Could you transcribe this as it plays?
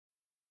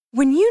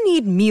When you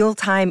need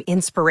mealtime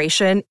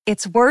inspiration,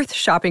 it's worth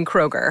shopping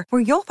Kroger,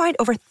 where you'll find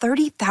over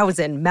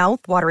 30,000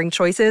 mouth-watering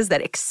choices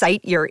that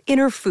excite your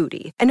inner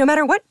foodie. And no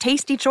matter what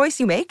tasty choice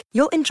you make,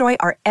 you'll enjoy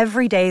our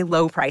everyday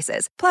low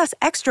prices, plus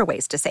extra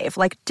ways to save,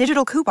 like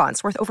digital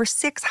coupons worth over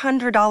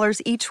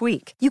 $600 each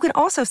week. You can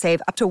also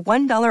save up to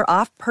 $1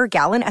 off per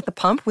gallon at the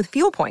pump with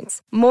fuel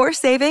points. More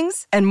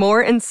savings and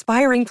more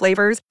inspiring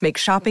flavors make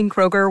shopping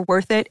Kroger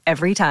worth it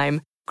every time.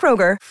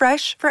 Kroger,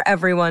 fresh for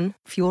everyone.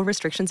 Fuel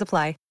restrictions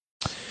apply.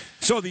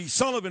 So the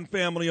Sullivan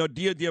family are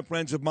dear, dear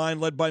friends of mine,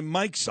 led by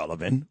Mike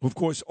Sullivan, who, of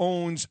course,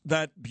 owns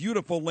that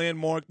beautiful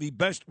landmark, the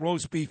best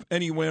roast beef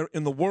anywhere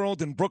in the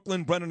world in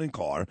Brooklyn, Brennan and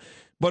Carr.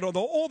 But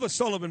although all the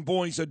Sullivan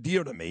boys are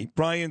dear to me,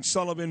 Brian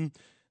Sullivan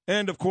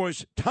and, of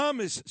course,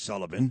 Thomas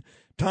Sullivan.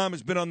 Tom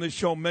has been on this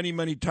show many,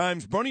 many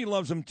times. Bernie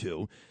loves him,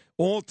 too.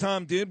 All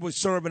Tom did was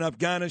serve in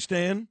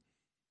Afghanistan.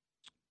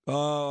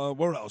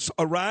 Where else?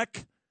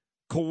 Iraq,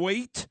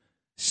 Kuwait,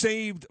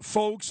 saved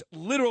folks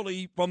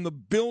literally from the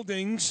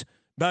buildings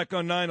back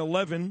on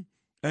 9/11,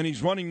 and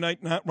he's running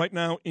right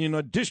now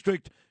in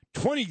District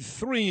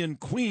 23 in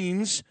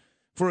Queens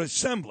for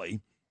Assembly.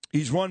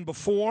 He's run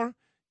before,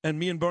 and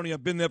me and Bernie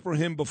have been there for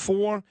him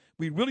before.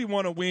 We really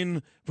want to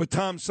win for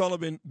Tom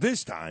Sullivan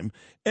this time.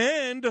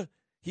 And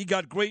he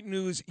got great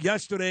news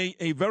yesterday.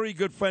 A very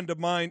good friend of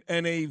mine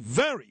and a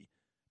very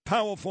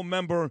powerful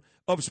member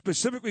of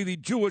specifically the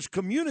Jewish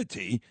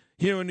community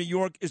here in New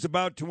York is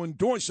about to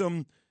endorse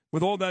him.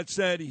 With all that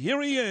said,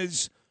 here he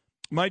is,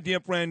 my dear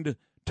friend,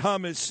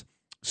 Thomas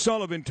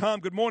Sullivan. Tom,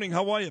 good morning.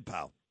 How are you,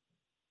 pal?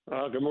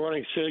 Good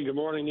morning, Sid. Good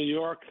morning, New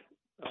York.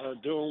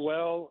 Doing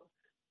well.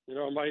 You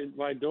know,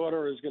 my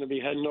daughter is going to be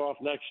heading off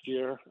next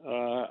year.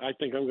 I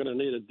think I'm going to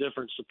need a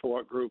different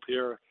support group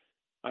here.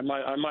 I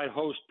might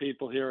host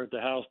people here at the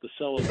house to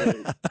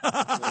celebrate.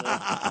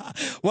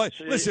 What?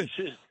 Listen.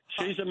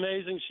 She's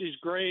amazing. She's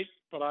great,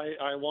 but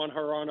I want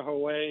her on her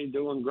way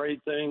doing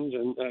great things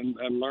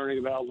and learning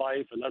about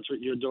life, and that's what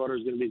your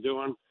daughter's going to be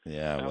doing.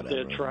 Yeah, out whatever.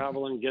 there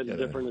traveling, getting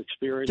different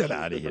experiences, Get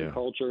out of different here.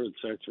 culture,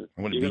 etc.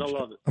 You're going to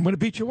love it. I'm going to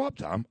beat you up,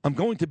 Tom. I'm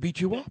going to beat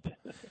you up.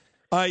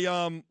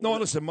 No,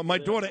 listen, my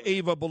daughter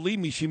Ava, believe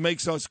me, she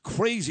makes us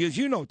crazy. As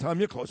you know, Tom,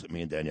 you're close with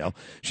me and Danielle.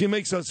 She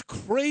makes us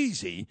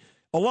crazy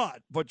a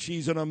lot, but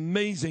she's an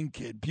amazing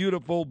kid.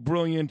 Beautiful,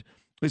 brilliant.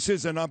 This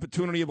is an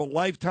opportunity of a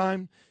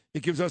lifetime.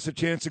 It gives us a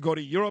chance to go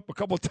to Europe a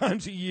couple of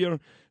times a year,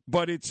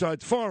 but it's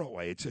far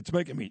away. It's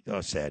making me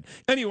sad.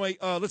 Anyway,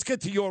 let's get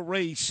to your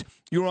race.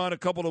 You were on a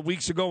couple of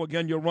weeks ago.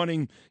 Again, you're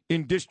running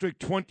in District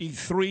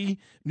 23,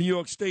 New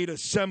York State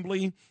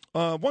Assembly.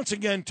 Once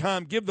again,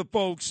 Tom, give the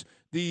folks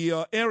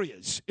the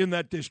areas in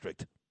that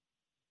district.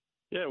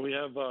 Yeah, we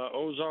have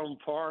Ozone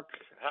Park,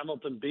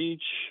 Hamilton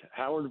Beach,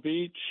 Howard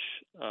Beach,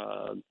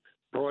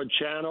 Broad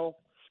Channel.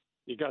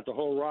 You got the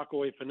whole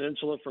Rockaway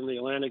Peninsula from the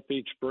Atlantic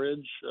Beach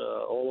Bridge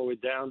all the way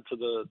down to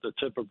the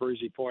tip of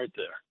Breezy Point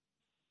there.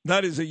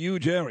 That is a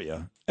huge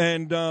area.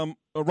 And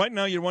right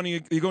now you're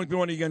going to be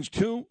running against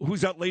two.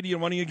 Who's that lady you're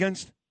running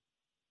against?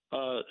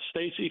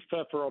 Stacey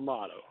Pfeffer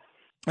Amato.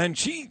 And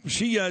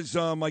she has,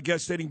 I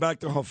guess, dating back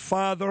to her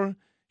father,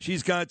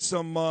 she's got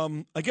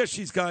some,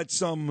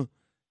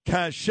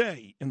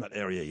 cachet in that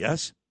area,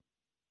 yes?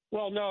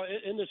 Well, no,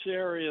 in this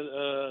area,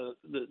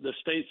 the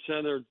state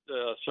senator,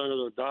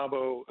 Senator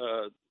Dabo,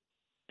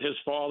 his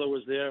father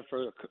was there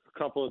for a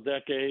couple of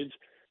decades.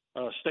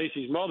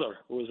 Stacey's mother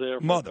was there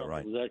for a couple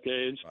of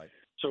decades. Right.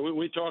 So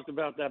we talked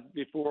about that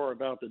before,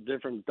 about the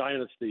different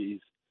dynasties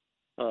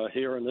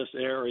here in this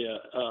area.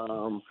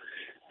 And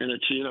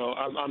it's, you know,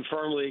 I'm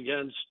firmly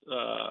against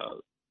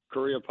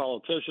career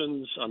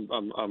politicians.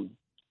 I'm a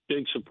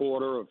big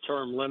supporter of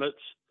term limits.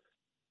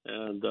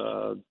 And,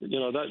 you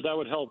know, that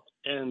would help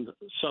end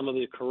some of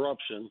the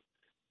corruption,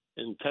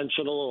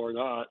 intentional or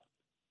not,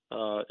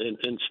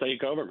 in state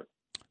government.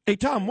 Hey,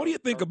 Tom, what do you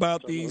think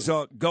about these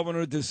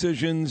governor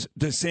decisions?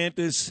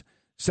 DeSantis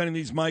sending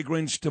these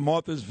migrants to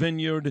Martha's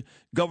Vineyard,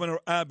 Governor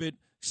Abbott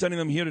sending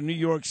them here to New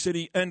York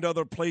City and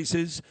other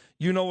places.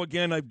 You know,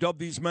 again, I've dubbed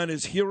these men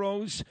as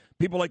heroes.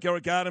 People like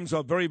Eric Adams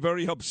are very,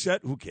 very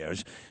upset. Who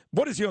cares?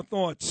 What is your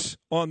thoughts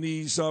on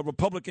these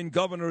Republican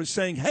governors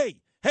saying, hey,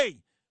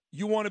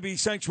 you want to be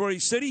sanctuary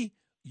city?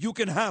 You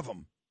can have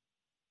them.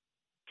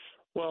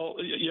 Well,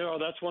 you know,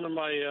 that's one of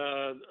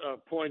my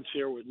points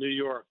here with New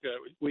York.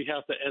 We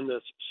have to end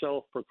this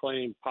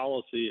self-proclaimed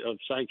policy of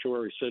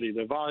sanctuary city.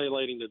 They're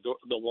violating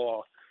the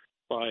law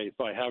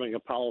by having a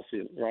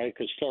policy, right?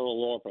 Because federal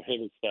law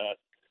prohibits that,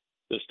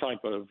 this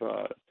type of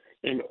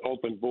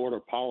open border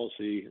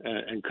policy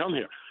and come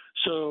here.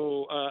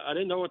 So I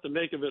didn't know what to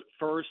make of it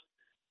first,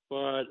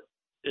 but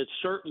it's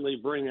certainly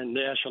bringing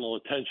national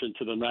attention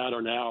to the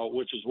matter now,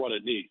 which is what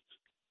it needs,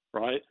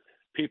 right?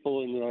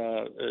 People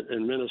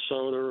in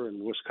Minnesota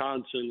and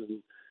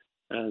Wisconsin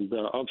and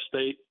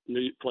upstate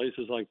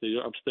places like the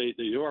upstate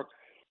New York,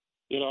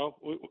 you know,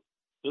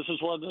 this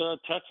is what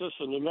Texas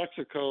and New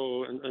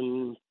Mexico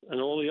and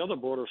all the other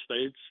border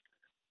states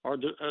are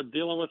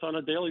dealing with on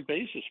a daily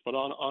basis, but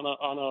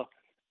on a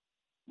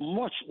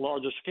much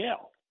larger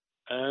scale,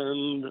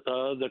 and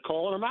they're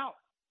calling them out.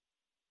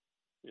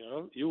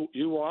 You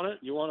want it.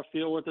 You want to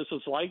feel what this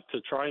is like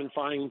to try and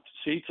find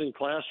seats in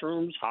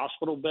classrooms,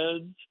 hospital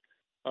beds,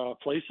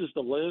 places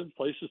to live,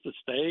 places to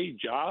stay,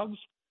 jobs.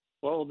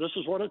 Well, this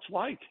is what it's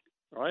like,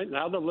 right?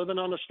 Now they're living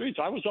on the streets.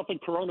 I was up in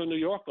Corona, New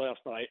York last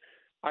night.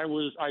 I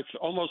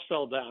almost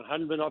fell down.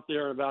 Hadn't been up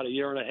there in about a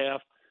year and a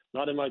half.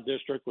 Not in my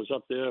district. Was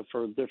up there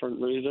for a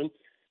different reason.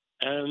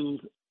 And,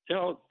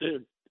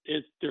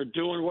 they're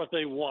doing what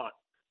they want.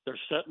 They're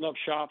setting up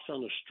shops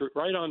on the street,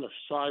 right on the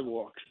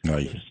sidewalks.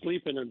 Right. They're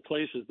sleeping in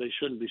places they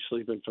shouldn't be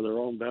sleeping for their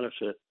own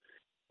benefit.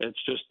 It's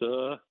just,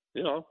 they're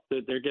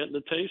getting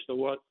a taste of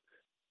what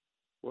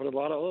a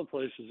lot of other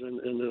places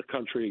in the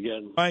country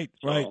again. Right.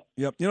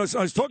 Yep. So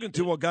I was talking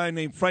to a guy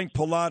named Frank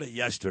Pilata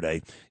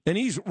yesterday, and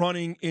he's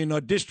running in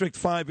District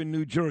 5 in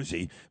New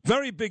Jersey.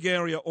 Very big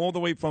area all the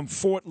way from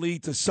Fort Lee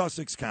to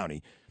Sussex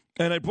County.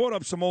 And I brought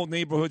up some old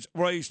neighborhoods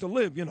where I used to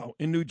live,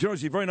 in New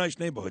Jersey. Very nice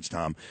neighborhoods,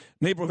 Tom.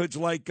 Neighborhoods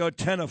like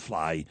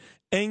Tenafly,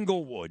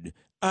 Englewood,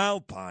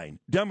 Alpine,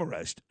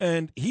 Demarest.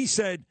 And he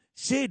said,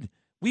 Sid,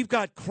 we've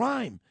got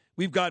crime.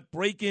 We've got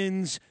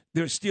break-ins.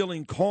 They're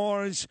stealing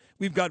cars.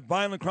 We've got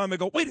violent crime. I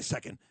go, wait a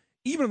second.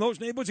 Even in those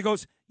neighborhoods? He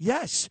goes,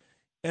 yes.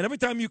 And every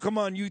time you come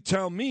on, you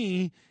tell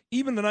me,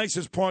 even the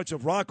nicest parts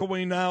of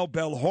Rockaway now,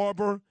 Bell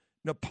Harbor,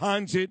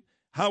 Neponset,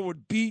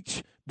 Howard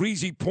Beach,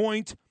 Breezy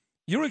Point,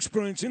 you're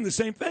experiencing the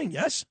same thing,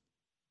 yes?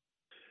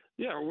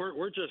 Yeah,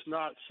 we're just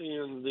not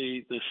seeing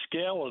the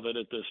scale of it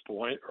at this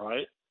point,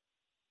 right?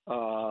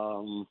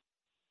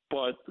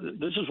 But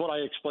this is what I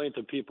explain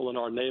to people in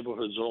our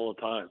neighborhoods all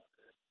the time.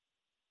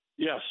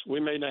 Yes, we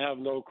may have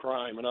no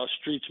crime and our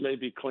streets may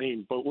be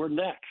clean, but we're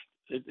next.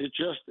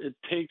 It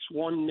takes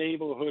one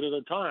neighborhood at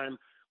a time.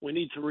 We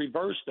need to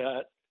reverse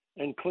that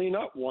and clean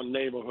up one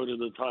neighborhood at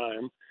a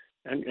time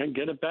and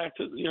get it back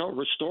to,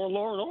 restore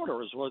law and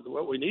order is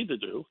what we need to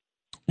do.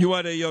 You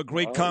had a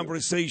great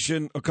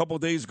conversation a couple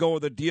of days ago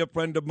with a dear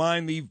friend of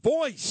mine, the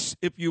voice,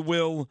 if you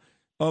will,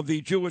 of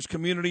the Jewish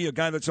community, a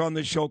guy that's on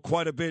this show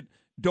quite a bit,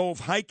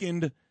 Dov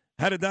Hikind.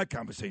 How did that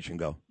conversation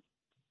go?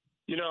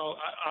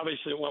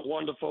 Obviously it went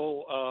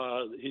wonderful.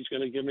 He's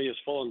going to give me his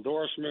full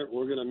endorsement.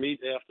 We're going to meet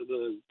after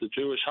the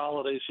Jewish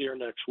holidays here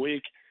next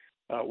week.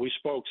 We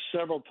spoke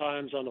several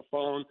times on the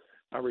phone.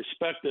 I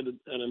respected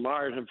and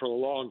admired him for a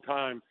long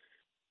time.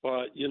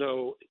 But,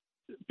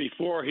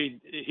 before he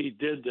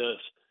did this,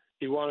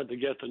 he wanted to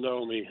get to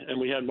know me. And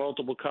we had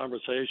multiple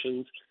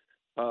conversations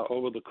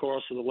over the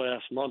course of the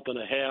last month and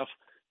a half.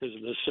 His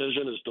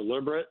decision is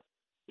deliberate.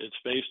 It's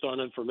based on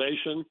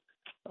information.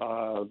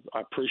 I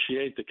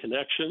appreciate the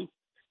connection.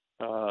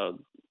 He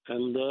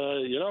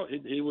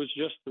was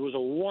it was a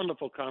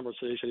wonderful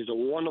conversation. He's a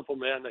wonderful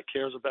man that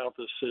cares about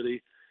this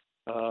city.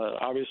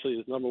 Obviously,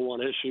 his number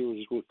one issue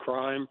is with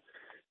crime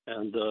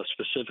and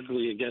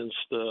specifically against,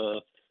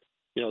 the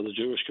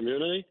Jewish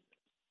community.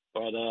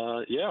 But,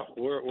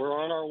 we're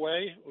on our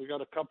way. We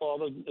got a couple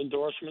other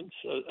endorsements,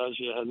 as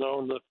you had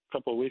known a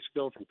couple of weeks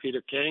ago from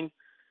Peter King.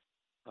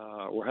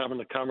 We're having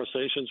the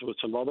conversations with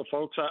some other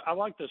folks. I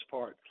like this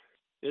part.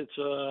 It's,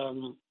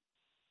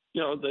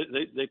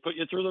 they put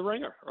you through the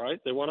ringer, right?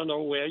 They want to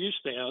know where you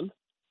stand,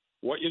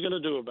 what you're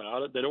going to do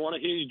about it. They don't want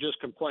to hear you just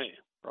complain,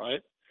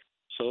 right?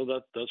 So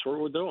that's what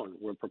we're doing.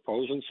 We're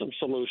proposing some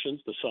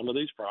solutions to some of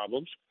these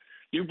problems.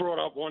 You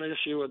brought up one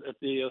issue at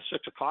the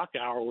 6 o'clock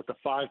hour with the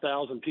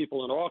 5,000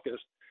 people in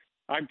August.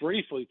 I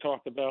briefly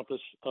talked about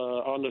this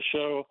on the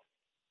show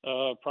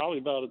probably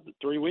about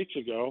 3 weeks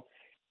ago.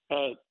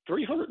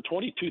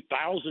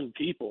 322,000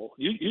 people.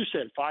 You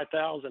said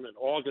 5,000 in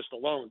August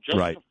alone, just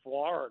right. to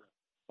Florida.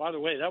 By the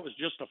way, that was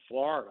just to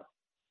Florida.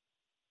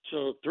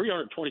 So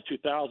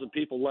 322,000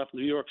 people left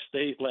New York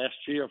State last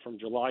year from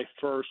July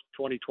 1st,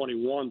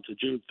 2021 to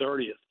June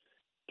 30th.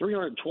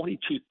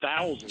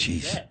 322,000.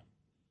 Jeez.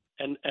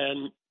 And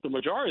the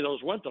majority of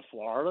those went to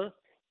Florida,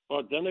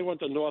 but then they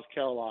went to North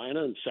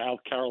Carolina and South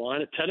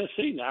Carolina.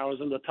 Tennessee now is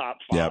in the top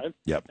 5,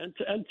 yep. And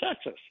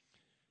Texas.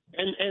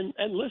 And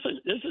listen,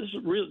 this is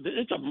real.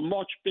 It's a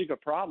much bigger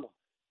problem.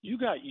 You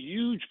got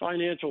huge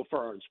financial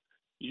firms,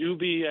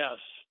 UBS,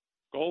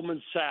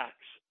 Goldman Sachs,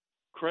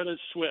 Credit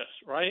Suisse,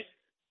 right?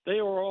 They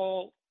are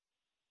all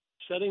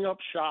setting up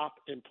shop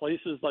in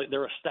places like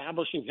they're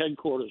establishing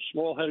headquarters,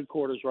 small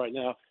headquarters right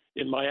now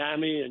in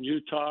Miami and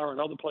Utah and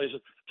other places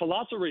for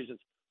lots of reasons.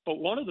 But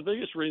one of the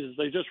biggest reasons,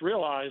 they just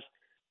realized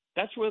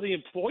that's where the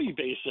employee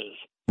base is.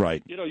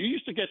 Right. You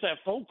used to get that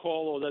phone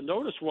call or that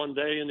notice one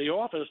day in the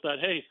office that,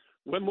 hey,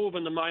 we're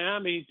moving to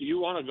Miami. Do you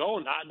want to go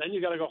or not? And then you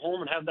got to go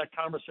home and have that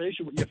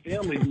conversation with your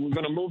family. We're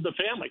going to move the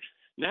family.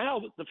 Now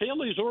the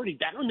family is already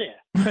down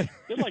there. Right.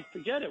 They're like,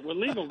 forget it. We're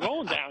leaving,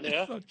 going down there.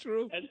 That's not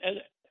true. And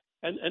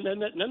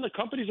then the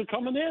companies are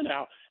coming there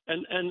now.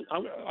 And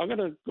I'm going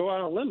to go out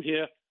on a limb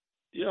here.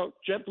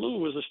 JetBlue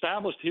was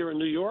established here in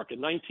New York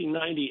in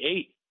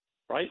 1998,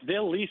 right?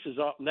 Their lease is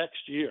up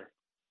next year.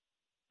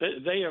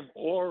 They have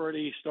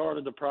already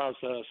started the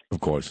process. Of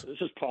course.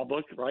 This is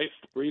public, right?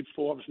 Read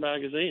Forbes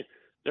magazine.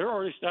 They're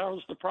already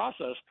established the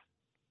process.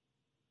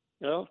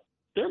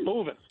 they're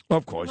moving.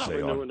 Of course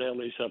they are. Their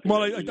lease up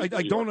well,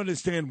 I don't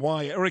understand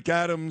why Eric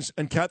Adams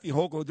and Kathy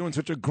Hochul are doing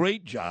such a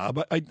great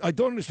job. I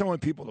don't understand why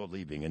people are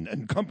leaving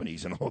and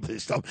companies and all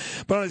this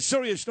stuff. But on a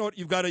serious note,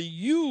 you've got a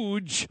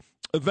huge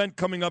event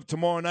coming up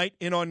tomorrow night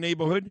in our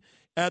neighborhood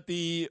at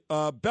the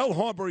Bell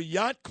Harbor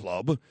Yacht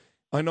Club.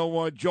 I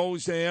know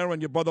Joe's there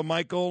and your brother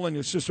Michael and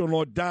your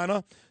sister-in-law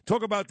Donna.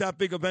 Talk about that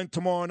big event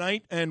tomorrow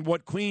night and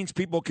what Queens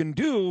people can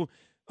do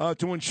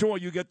to ensure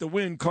you get the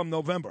win come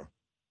November.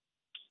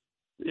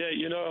 Yeah,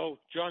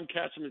 John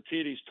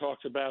Catsimatidis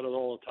talks about it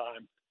all the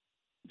time.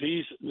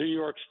 These New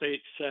York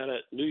State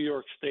Senate, New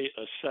York State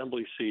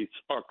Assembly seats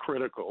are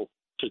critical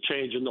to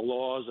changing the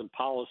laws and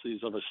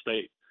policies of a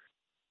state.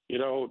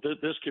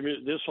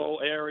 This whole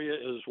area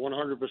is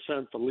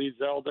 100% for Lee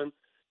Zeldin.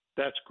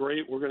 That's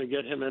great. We're going to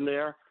get him in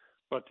there.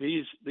 But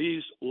these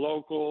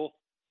local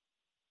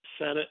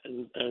Senate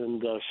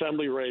and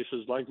Assembly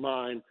races like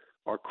mine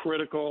are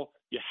critical.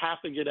 You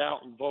have to get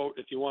out and vote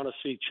if you want to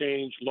see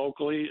change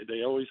locally.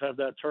 They always have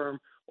that term.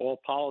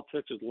 All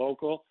politics is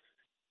local.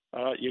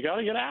 You got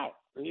to get out.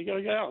 And you got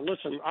to get out.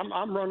 Listen,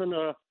 I'm running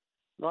a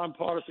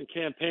nonpartisan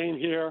campaign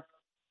here.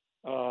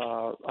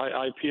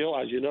 I appeal,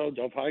 as you know,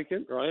 Dov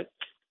Hikind, right?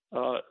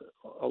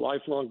 A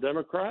lifelong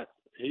Democrat.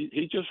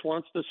 He just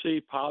wants to see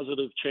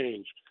positive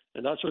change.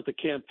 And that's what the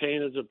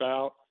campaign is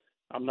about.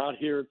 I'm not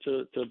here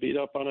to beat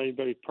up on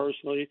anybody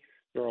personally.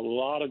 There are a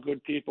lot of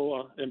good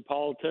people in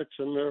politics,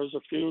 and there's a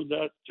few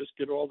that just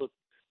get all the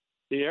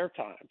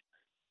airtime.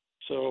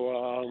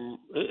 So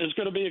it's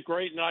going to be a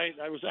great night.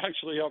 I was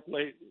actually up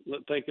late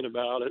thinking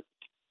about it,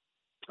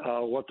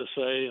 what to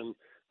say, and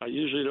I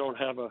usually don't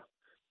have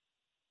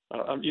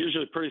I'm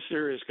usually a pretty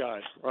serious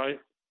guy, right?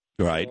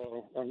 Right.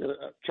 So I'm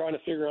trying to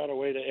figure out a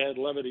way to add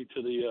levity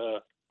to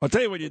the I'll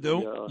tell you what you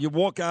do. You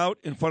walk out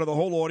in front of the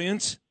whole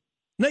audience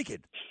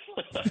naked.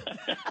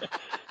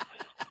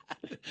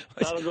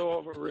 That'll go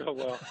over real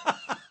well.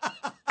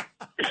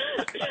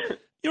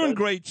 You're in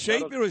great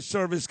shape. You're a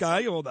service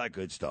guy, all that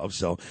good stuff.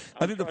 So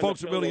I think the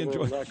folks will really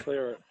enjoy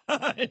it.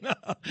 I know.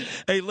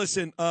 Hey,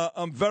 listen,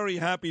 I'm very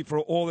happy for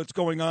all that's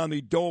going on. The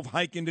Dov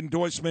Hikind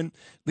endorsement,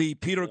 the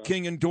Peter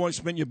King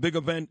endorsement, your big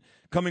event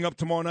coming up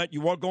tomorrow night.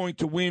 You are going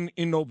to win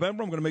in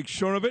November. I'm going to make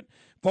sure of it.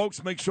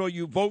 Folks, make sure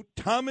you vote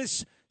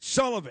Thomas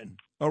Sullivan,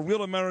 a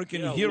real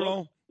American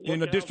hero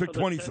in District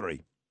 23.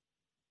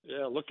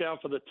 Look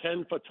out for the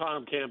 10 for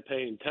Tom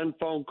campaign. 10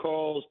 phone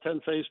calls, 10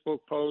 Facebook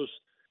posts,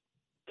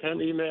 10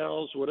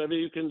 emails, whatever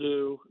you can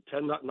do.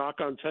 10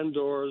 knock on 10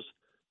 doors.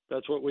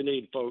 That's what we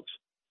need, folks.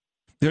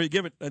 There you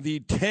give it.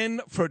 The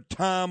 10 for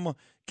Tom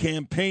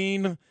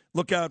campaign.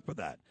 Look out for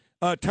that.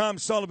 Tom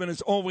Sullivan, as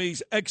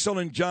always,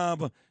 excellent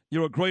job.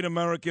 You're a great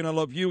American. I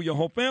love you, your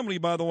whole family,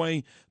 by the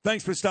way.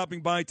 Thanks for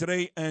stopping by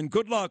today, and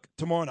good luck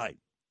tomorrow night.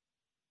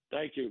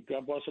 Thank you.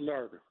 God bless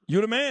America.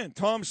 You're the man.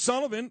 Tom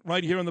Sullivan,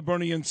 right here on the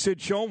Bernie and Sid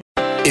Show.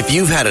 If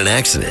you've had an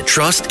accident,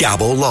 trust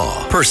Gabo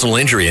Law. Personal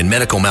injury and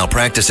medical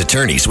malpractice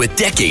attorneys with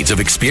decades of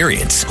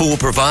experience who will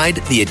provide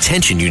the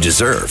attention you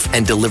deserve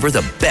and deliver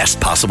the best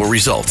possible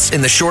results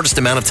in the shortest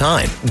amount of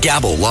time.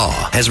 Gabo Law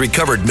has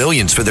recovered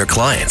millions for their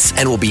clients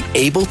and will be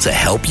able to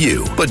help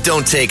you. But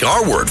don't take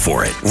our word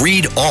for it.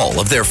 Read all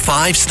of their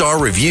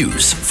 5-star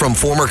reviews from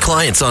former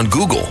clients on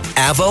Google,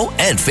 Avo,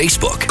 and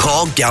Facebook.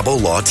 Call Gabo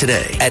Law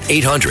today at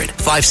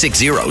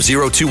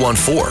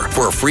 800-560-0214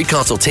 for a free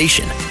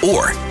consultation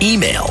or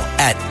email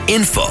at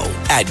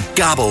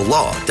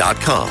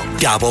info@gabolaw.com.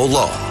 Gabo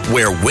Law,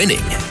 where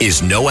winning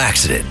is no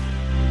accident.